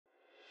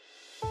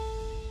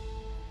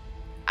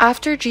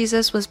After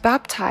Jesus was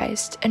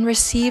baptized and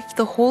received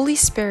the Holy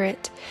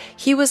Spirit,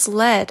 he was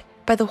led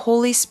by the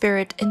Holy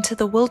Spirit into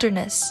the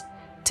wilderness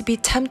to be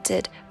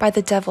tempted by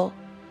the devil,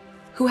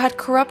 who had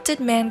corrupted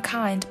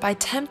mankind by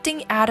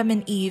tempting Adam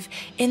and Eve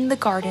in the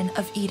Garden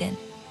of Eden.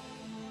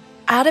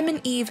 Adam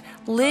and Eve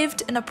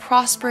lived in a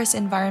prosperous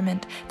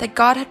environment that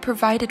God had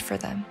provided for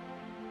them,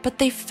 but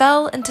they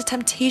fell into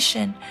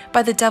temptation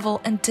by the devil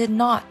and did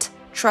not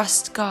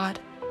trust God.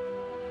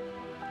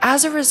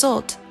 As a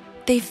result,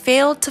 they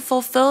failed to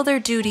fulfill their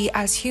duty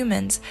as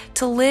humans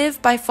to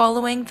live by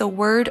following the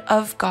Word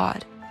of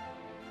God.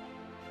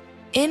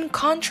 In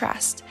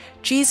contrast,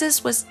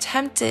 Jesus was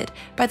tempted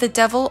by the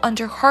devil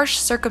under harsh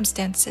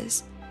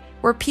circumstances,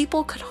 where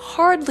people could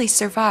hardly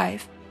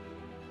survive,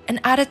 and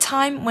at a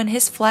time when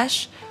his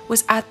flesh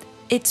was at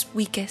its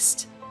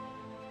weakest.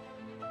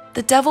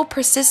 The devil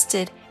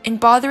persisted in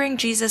bothering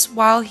Jesus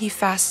while he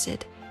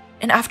fasted,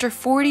 and after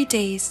 40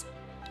 days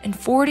and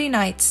 40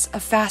 nights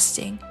of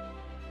fasting,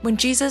 when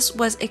Jesus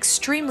was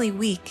extremely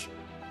weak,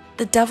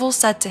 the devil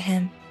said to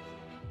him,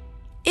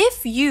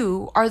 "If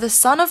you are the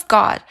Son of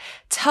God,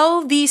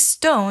 tell these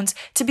stones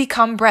to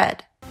become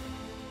bread."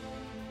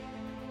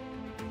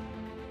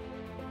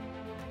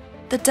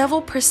 The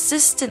devil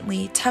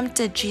persistently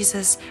tempted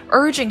Jesus,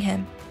 urging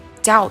him,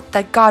 "Doubt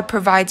that God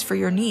provides for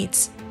your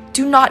needs.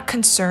 Do not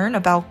concern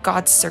about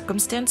God's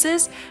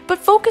circumstances, but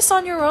focus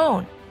on your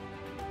own.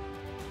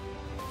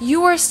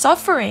 You are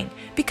suffering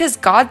because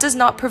God does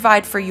not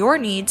provide for your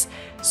needs,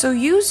 so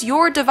use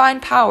your divine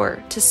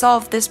power to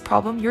solve this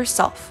problem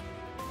yourself."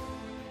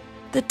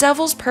 The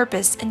devil's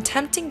purpose in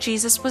tempting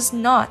Jesus was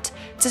not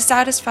to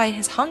satisfy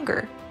his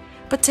hunger,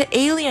 but to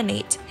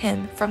alienate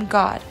him from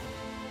God.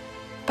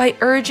 By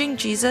urging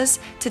Jesus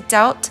to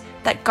doubt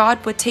that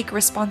God would take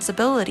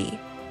responsibility,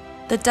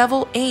 the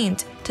devil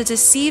aimed to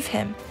deceive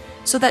him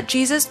so that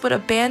Jesus would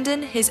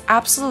abandon his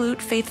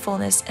absolute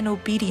faithfulness and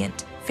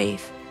obedient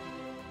faith.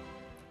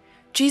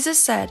 Jesus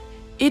said,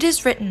 "It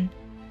is written,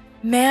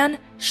 'Man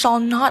shall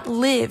not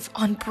live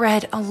on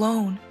bread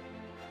alone,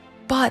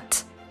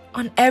 but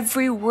on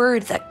every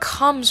word that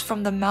comes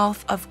from the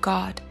mouth of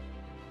God.'"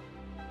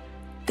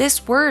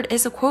 This word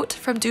is a quote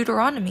from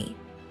Deuteronomy.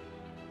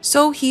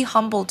 "So he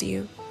humbled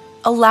you,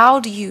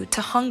 allowed you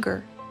to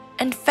hunger,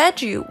 and fed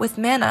you with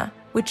manna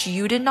which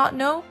you did not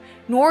know,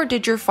 nor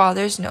did your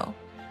fathers know,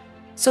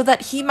 so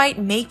that he might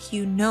make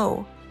you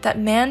know that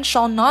man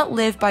shall not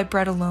live by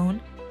bread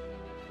alone,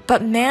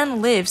 but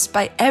man lives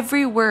by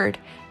every word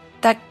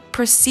that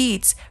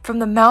proceeds from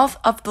the mouth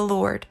of the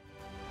Lord."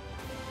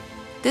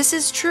 This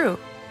is true.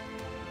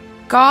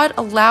 God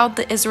allowed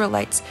the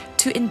Israelites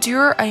to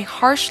endure a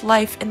harsh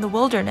life in the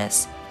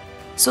wilderness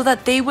so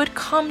that they would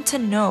come to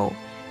know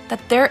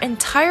that their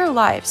entire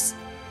lives,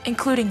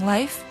 including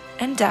life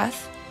and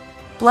death,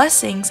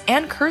 blessings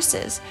and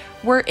curses,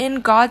 were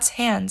in God's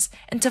hands,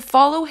 and to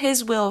follow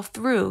His will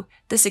through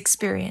this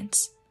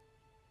experience.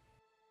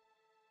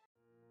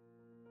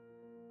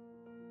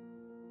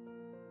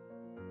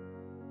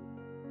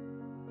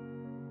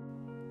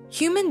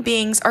 Human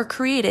beings are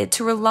created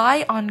to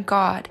rely on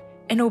God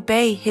and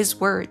obey His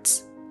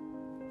words.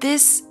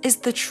 This is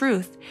the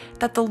truth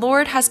that the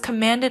Lord has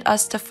commanded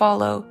us to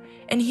follow,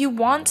 and He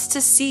wants to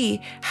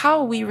see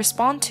how we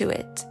respond to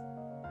it.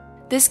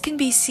 This can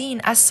be seen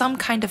as some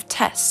kind of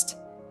test.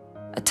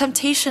 A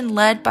temptation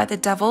led by the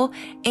devil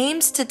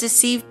aims to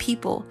deceive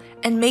people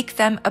and make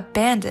them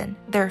abandon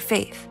their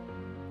faith,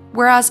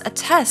 whereas a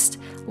test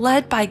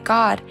led by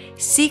God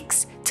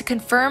seeks to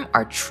confirm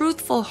our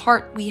truthful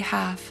heart we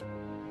have.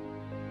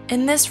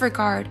 In this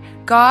regard,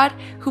 God,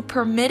 who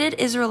permitted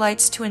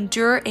Israelites to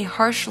endure a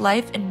harsh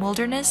life in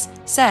wilderness,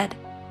 said,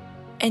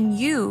 "And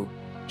you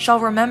shall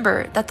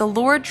remember that the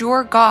Lord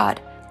your God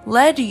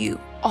led you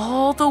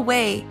all the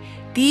way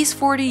these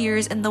 40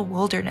 years in the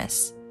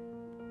wilderness,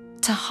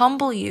 to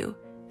humble you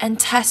and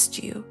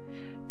test you,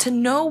 to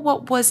know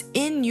what was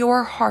in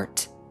your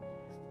heart,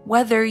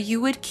 whether you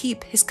would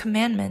keep His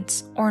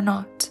commandments or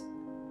not."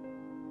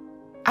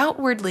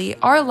 Outwardly,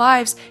 our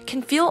lives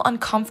can feel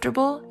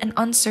uncomfortable and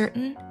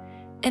uncertain,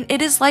 and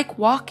it is like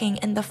walking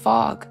in the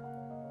fog.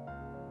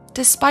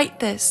 Despite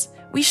this,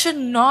 we should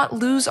not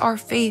lose our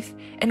faith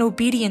and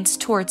obedience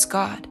towards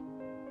God.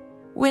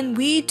 When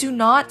we do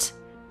not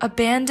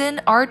abandon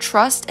our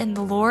trust in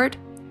the Lord,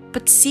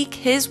 but seek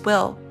His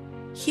will,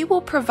 He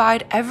will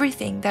provide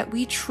everything that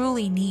we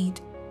truly need.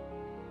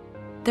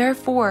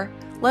 Therefore,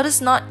 let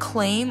us not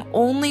claim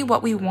only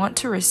what we want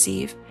to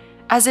receive,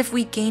 as if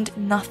we gained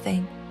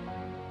nothing.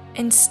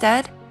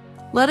 Instead,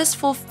 let us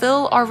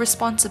fulfill our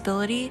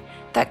responsibility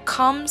that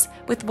comes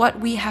with what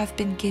we have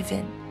been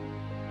given.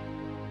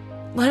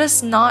 Let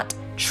us not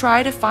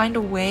try to find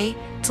a way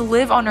to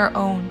live on our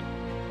own,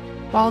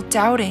 while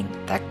doubting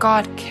that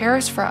God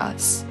cares for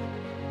us.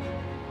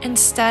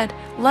 Instead,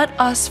 let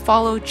us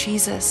follow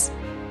Jesus,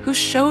 who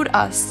showed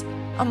us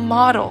a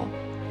model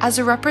as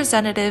a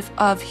representative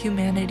of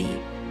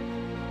humanity.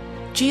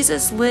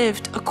 Jesus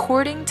lived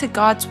according to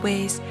God's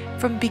ways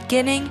from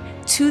beginning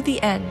to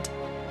the end,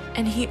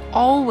 and He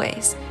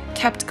always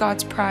kept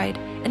God's pride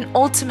and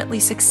ultimately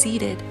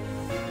succeeded.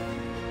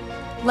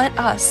 let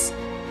us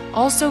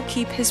also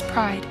keep his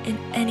pride in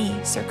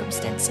any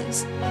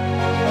circumstances.